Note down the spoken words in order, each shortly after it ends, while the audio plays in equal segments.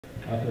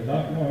I said,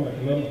 Dr. Moore, it's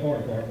a little fire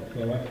department, so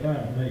that's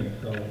fine with me.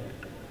 So,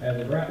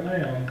 as of right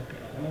now,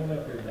 come on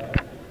up here, Doc.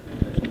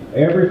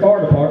 Every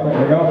fire department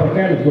in McGoffin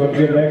County is going to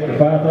get an extra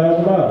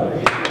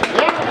 $5,000.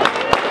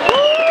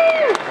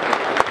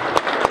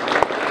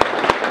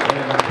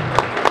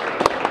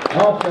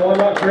 Also, I'd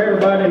like for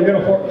everybody in the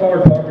Middle Fork Fire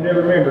Department,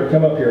 every member, to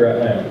come up here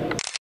right now.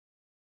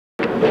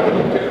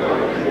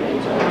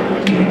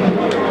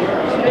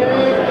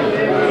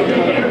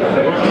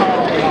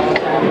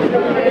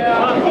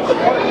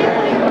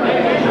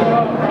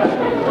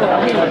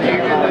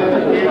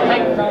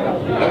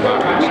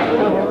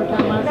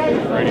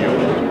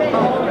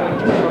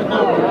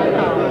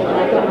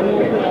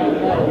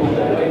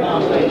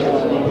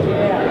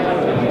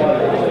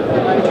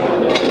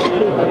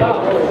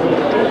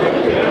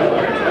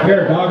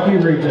 Here, Doc, you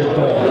read this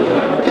stuff.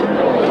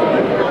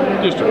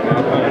 Just a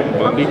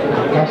Bundy.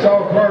 I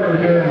saw Carter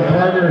here, and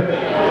Carter,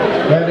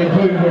 that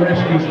included the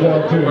rescue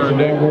squad too, so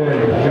don't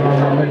worry,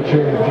 John, I'll make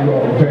sure that you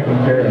all are taken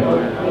care of.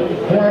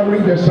 Before I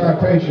read this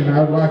citation, I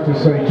would like to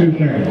say two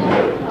things.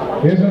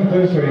 Isn't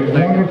this a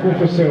wonderful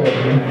facility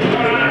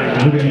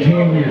within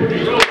 10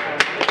 years?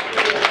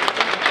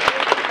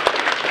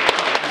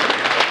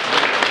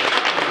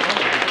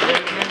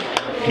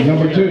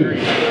 Number two,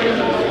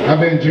 I've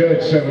been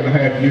judged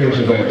 7.5 years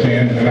of that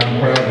 10, and I'm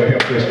proud to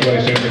help this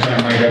place every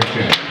time I have a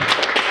chance.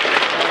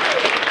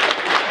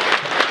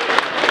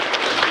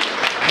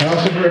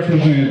 House of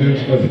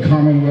Representatives of the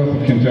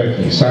Commonwealth of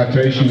Kentucky,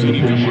 citation of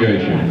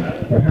appreciation.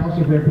 The House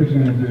of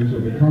Representatives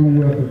of the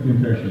Commonwealth of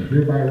Kentucky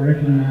hereby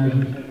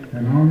recognizes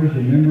and honors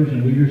the members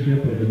and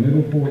leadership of the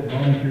Middle Fork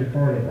Volunteer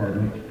Fire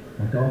Department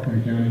of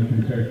Hardin County,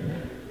 Kentucky,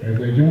 as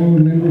they join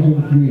with members of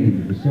the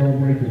community to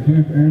celebrate the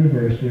 10th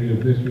anniversary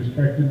of this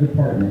respected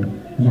department,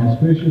 an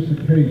auspicious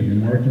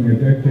occasion marking a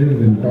decade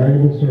of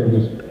invaluable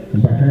service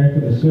on behalf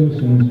of the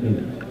citizens of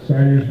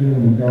Syersville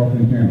and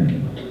McGoffin County.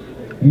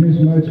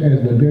 Inasmuch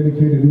as the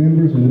dedicated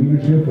members and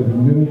leadership of the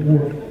Middle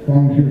Fork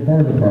Volunteer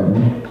Fire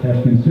Department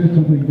have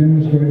consistently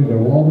demonstrated a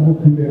laudable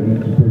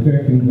commitment to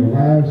protecting the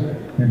lives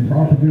and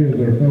property of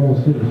their fellow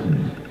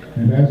citizens,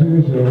 and as a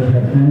result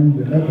have earned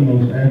the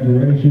utmost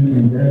admiration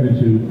and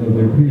gratitude of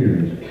their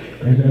peers,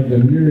 and of the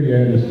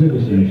myriad of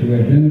citizens who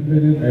have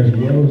benefited, as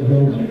well as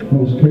those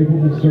most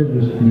capable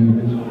service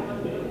members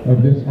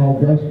of this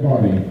august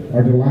body,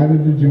 are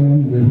delighted to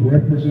join with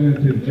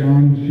Representative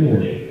John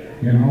Short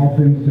in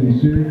offering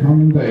sincere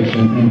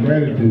commendation and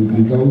gratitude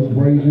to those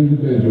brave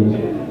individuals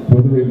for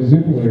their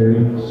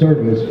exemplary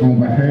service on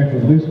behalf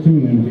of this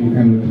community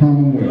and the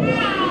Commonwealth,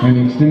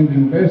 and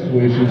extending best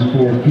wishes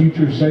for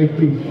future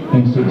safety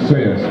and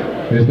success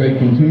as they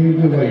continue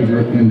to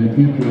labor in the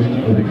interest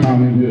of the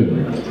common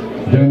good.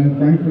 Done in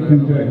Frankfort,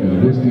 Kentucky,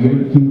 this the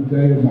 18th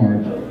day of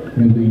March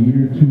in the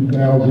year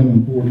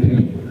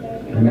 2014.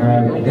 And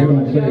they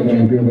don't say it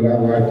on here, but I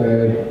like to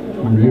add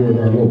in the year of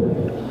our Lord.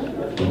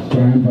 It's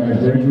signed by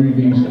Gregory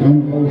D.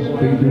 Stonewall,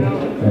 Speaker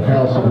of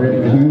House of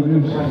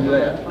Representatives,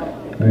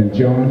 and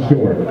John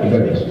Short, the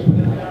best.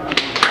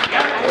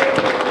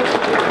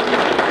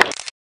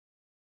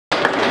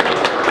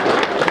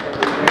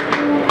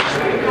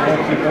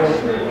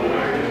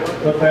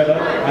 Put that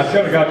up. I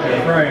should have got you a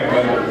frame,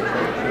 but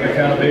we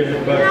kind of did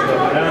this budget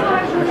stuff down.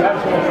 Which I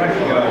just want to thank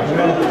you guys. You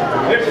know,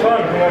 it's fun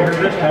to come over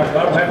here this time, but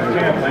I don't have to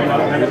campaign. I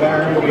don't have to buy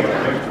our own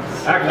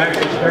gifts. I can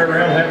actually stay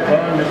around, have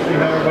fun, and see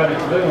how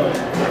everybody's doing.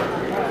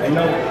 And you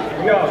know,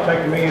 you all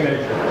taking me in as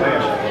your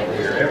family over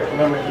here. Every time,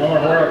 no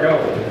matter where I go,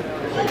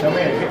 they come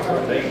in and get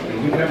something to eat.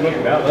 You come look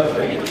at me, I love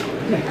to eat.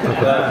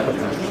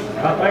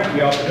 I thank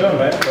you all for doing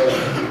that. So,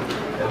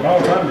 as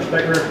long as I'm just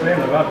taking care of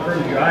family, if I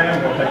prove you, I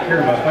am going to take care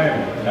of my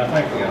family. And I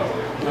thank you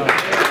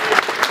all.